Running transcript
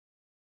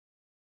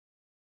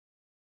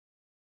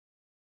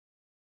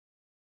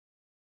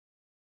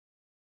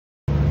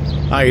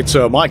Hi, it's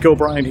Mike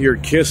O'Brien here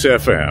at KISS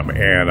FM,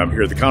 and I'm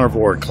here at the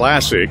Carnivore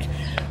Classic.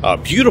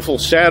 Beautiful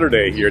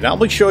Saturday here. Now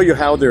let me show you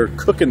how they're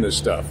cooking this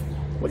stuff.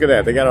 Look at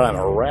that. They got it on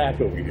a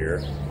rack over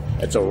here.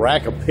 It's a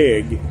rack of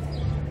pig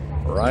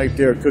right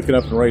there cooking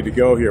up and ready to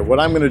go here. What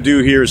I'm going to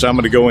do here is I'm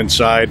going to go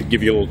inside and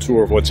give you a little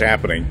tour of what's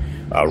happening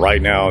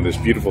right now on this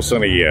beautiful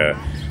sunny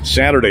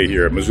Saturday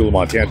here at Missoula,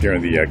 Montana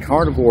during the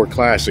Carnivore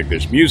Classic.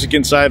 There's music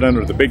inside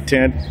under the big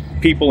tent,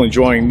 people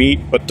enjoying meat,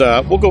 but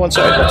we'll go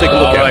inside. We'll take a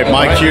look at it.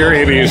 Mike here.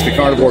 It is the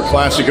Carnivore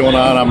Classic going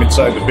on. I'm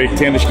inside the big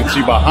tent. As you can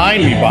see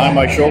behind me, behind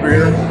my shoulder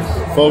here,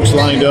 folks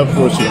lined up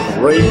for some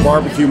great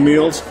barbecue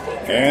meals.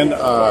 And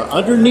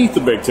underneath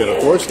the big tent,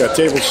 of course, got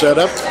tables set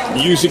up.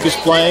 Music is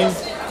playing.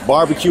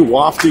 Barbecue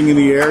wafting in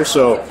the air.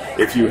 So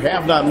if you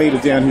have not made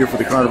it down here for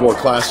the Carnivore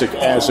Classic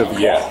as of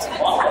yet,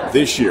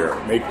 this year,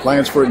 make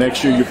plans for it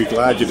next year. You'll be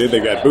glad you did.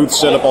 They've got booths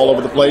set up all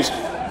over the place.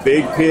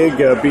 Big pig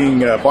being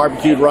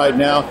barbecued right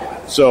now.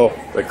 So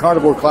the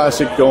Carnivore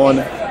Classic going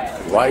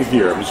right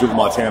here, Missoula,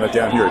 Montana,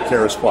 down here at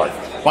Caras Park.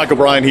 Mike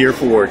O'Brien here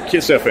for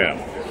KISS FM.